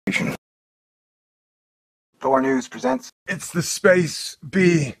Thor News presents. It's the space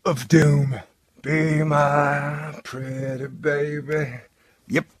bee of doom. Be my pretty baby.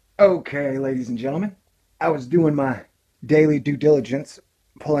 Yep. Okay, ladies and gentlemen. I was doing my daily due diligence,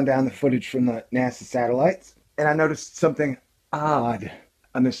 pulling down the footage from the NASA satellites, and I noticed something odd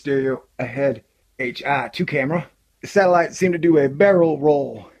on the stereo ahead HI2 camera. The satellite seemed to do a barrel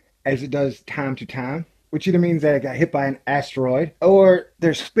roll, as it does time to time, which either means that it got hit by an asteroid, or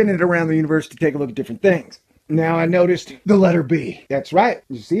they're spinning it around the universe to take a look at different things. Now I noticed the letter B. That's right.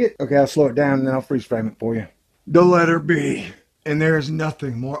 You see it? Okay, I'll slow it down and then I'll freeze frame it for you. The letter B. And there is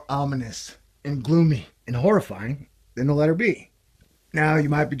nothing more ominous and gloomy and horrifying than the letter B. Now you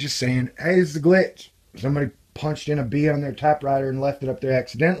might be just saying, hey, this is a glitch. Somebody punched in a B on their typewriter and left it up there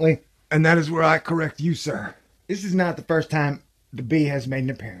accidentally. And that is where I correct you, sir. This is not the first time the B has made an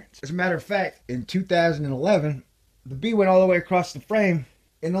appearance. As a matter of fact, in 2011, the B went all the way across the frame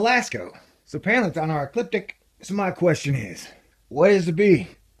in Alaska. So apparently it's on our ecliptic. So my question is, what is the B?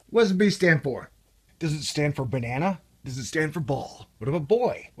 What does the B stand for? Does it stand for banana? Does it stand for ball? What about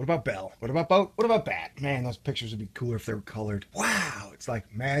boy? What about bell? What about boat? What about bat? Man, those pictures would be cooler if they were colored. Wow, it's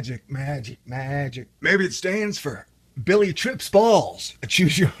like magic, magic, magic. Maybe it stands for Billy Trips Balls, a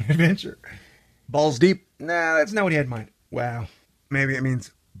choose your own adventure. Balls deep? Nah, that's not what he had in mind. Wow. Maybe it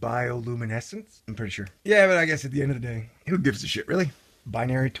means bioluminescence? I'm pretty sure. Yeah, but I guess at the end of the day, who gives a shit, really?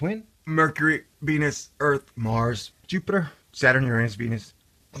 Binary twin? Mercury, Venus, Earth, Mars, Jupiter, Saturn, Uranus, Venus,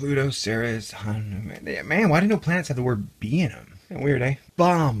 Pluto, Ceres, man, why do no planets have the word B in them? Weird, eh?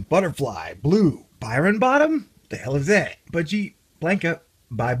 Bomb, butterfly, blue, Byron bottom? The hell is that? Budgie, Blanca,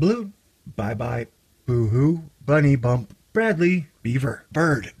 bye blue, bye-bye, boo-hoo, bunny bump, Bradley, beaver,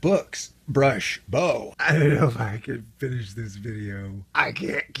 bird, books, brush, bow. I don't know if I can finish this video. I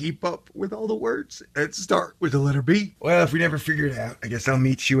can't keep up with all the words that start with the letter B. Well, if we never figure it out, I guess I'll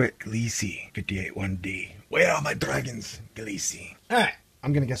meet you at Khaleesi 581D. Where are my dragons, Khaleesi? Alright,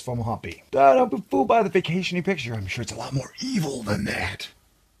 I'm gonna guess Fomalhaut B. Don't be fooled by the vacation-y picture. I'm sure it's a lot more evil than that.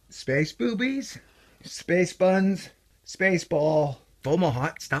 Space boobies, space buns, space ball.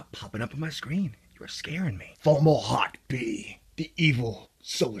 Fomalhaut, stop popping up on my screen. You are scaring me. Fomalhaut B, the evil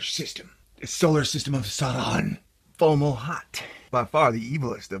solar system. The solar system of Sauron. Fomalhaut. By far the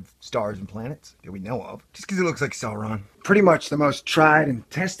evilest of stars and planets that we know of. Just because it looks like Sauron. Pretty much the most tried and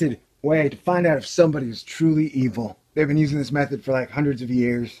tested way to find out if somebody is truly evil. They've been using this method for like hundreds of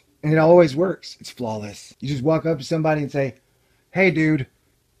years. And it always works. It's flawless. You just walk up to somebody and say, hey dude,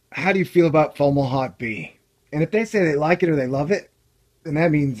 how do you feel about Fomalhaut B? And if they say they like it or they love it, then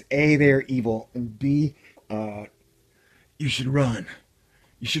that means A, they're evil, and B, you should run.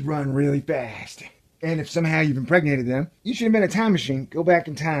 You should run really fast. And if somehow you've impregnated them, you should invent a time machine, go back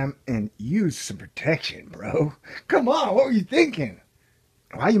in time, and use some protection, bro. Come on, what were you thinking?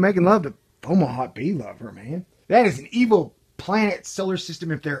 Why are you making love to Fomalhaut B lover, man? That is an evil planet solar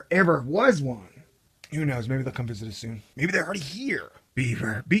system if there ever was one. Who knows, maybe they'll come visit us soon. Maybe they're already here.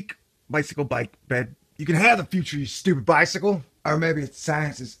 Beaver, beak, bicycle, bike, bed. You can have the future, you stupid bicycle. Or maybe it's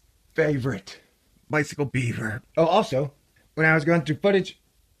science's favorite. Bicycle beaver. Oh, also, when I was going through footage,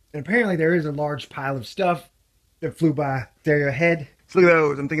 and apparently there is a large pile of stuff that flew by stereo head. So look at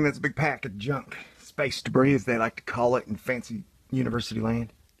those. I'm thinking that's a big pack of junk. Space debris, as they like to call it in fancy university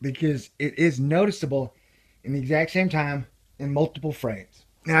land. Because it is noticeable in the exact same time in multiple frames.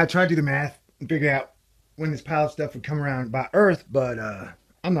 Now, I tried to do the math and figure out when this pile of stuff would come around by Earth, but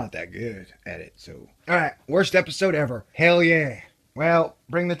I'm not that good at it, so. Alright, worst episode ever. Hell yeah. Well,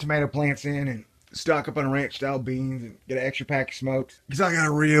 bring the tomato plants in and stock up on ranch-style beans and get an extra pack of smokes. Because I got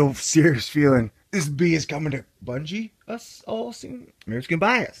a real serious feeling this bee is coming to bungee us all soon. Maybe it's gonna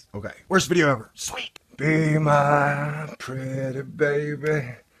buy us. Okay, worst video ever. Sweet. Be my pretty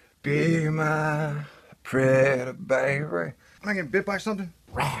baby. Be my pretty baby. Am I getting bit by something?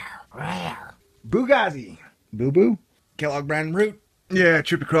 Rawr, rawr. Boogazi. Boo-boo. Kellogg brand root. Yeah,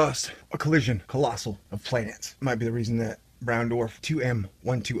 tripped across a collision, colossal, of planets. Might be the reason that brown dwarf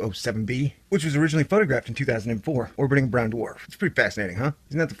 2M1207b, which was originally photographed in 2004, orbiting brown dwarf. It's pretty fascinating, huh?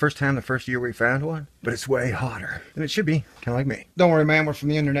 Isn't that the first year we found one? But it's way hotter than it should be, kind of like me. Don't worry, man, we're from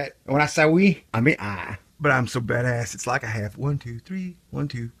the internet. And when I say we, I mean I. But I'm so badass, it's like I have 1, 2, 3, 1,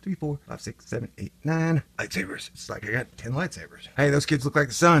 2, 3, 4, 5, 6, 7, 8, 9 lightsabers. It's like I got 10 lightsabers. Hey, those kids look like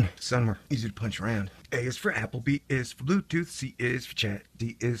the sun. The sun were easy to punch around. A is for Apple, B is for Bluetooth, C is for chat,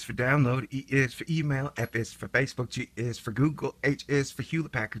 D is for download, E is for email, F is for Facebook, G is for Google, H is for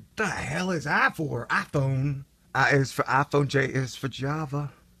Hewlett Packard. The hell is I for? iPhone. I is for iPhone, J is for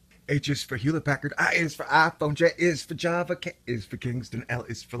Java. H is for Hewlett Packard, I is for iPhone, J is for Java, K is for Kingston, L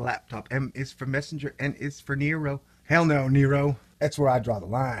is for laptop, M is for Messenger, N is for Nero. Hell no, Nero. That's where I draw the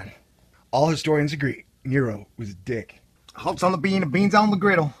line. All historians agree, Nero was a dick. Halt's on the bean and beans on the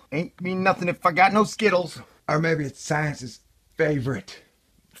griddle. Ain't mean nothing if I got no Skittles. Or maybe it's science's favorite,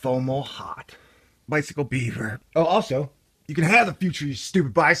 Fomalhaut. Bicycle beaver. Oh, also, you can have the future, you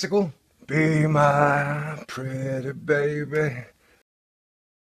stupid bicycle. Be my pretty baby.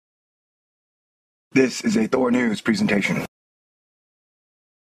 This is a Thor News presentation.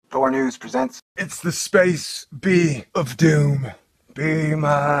 Thor News presents... It's the space bee of doom. Be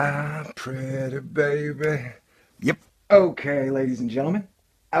my pretty baby. Yep. Okay, ladies and gentlemen.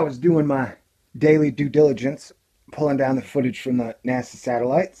 I was doing my daily due diligence, pulling down the footage from the NASA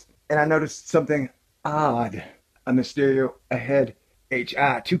satellites, and I noticed something odd on the stereo ahead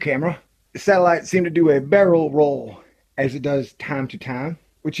HI2 camera. The satellite seemed to do a barrel roll, as it does time to time,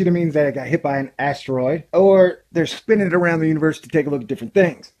 which either means that it got hit by an asteroid, or they're spinning it around the universe to take a look at different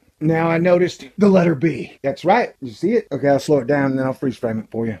things. Now I noticed the letter B. That's right. You see it? Okay, I'll slow it down and then I'll freeze frame it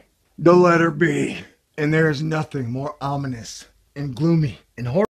for you. The letter B. And there is nothing more ominous and gloomy and horrible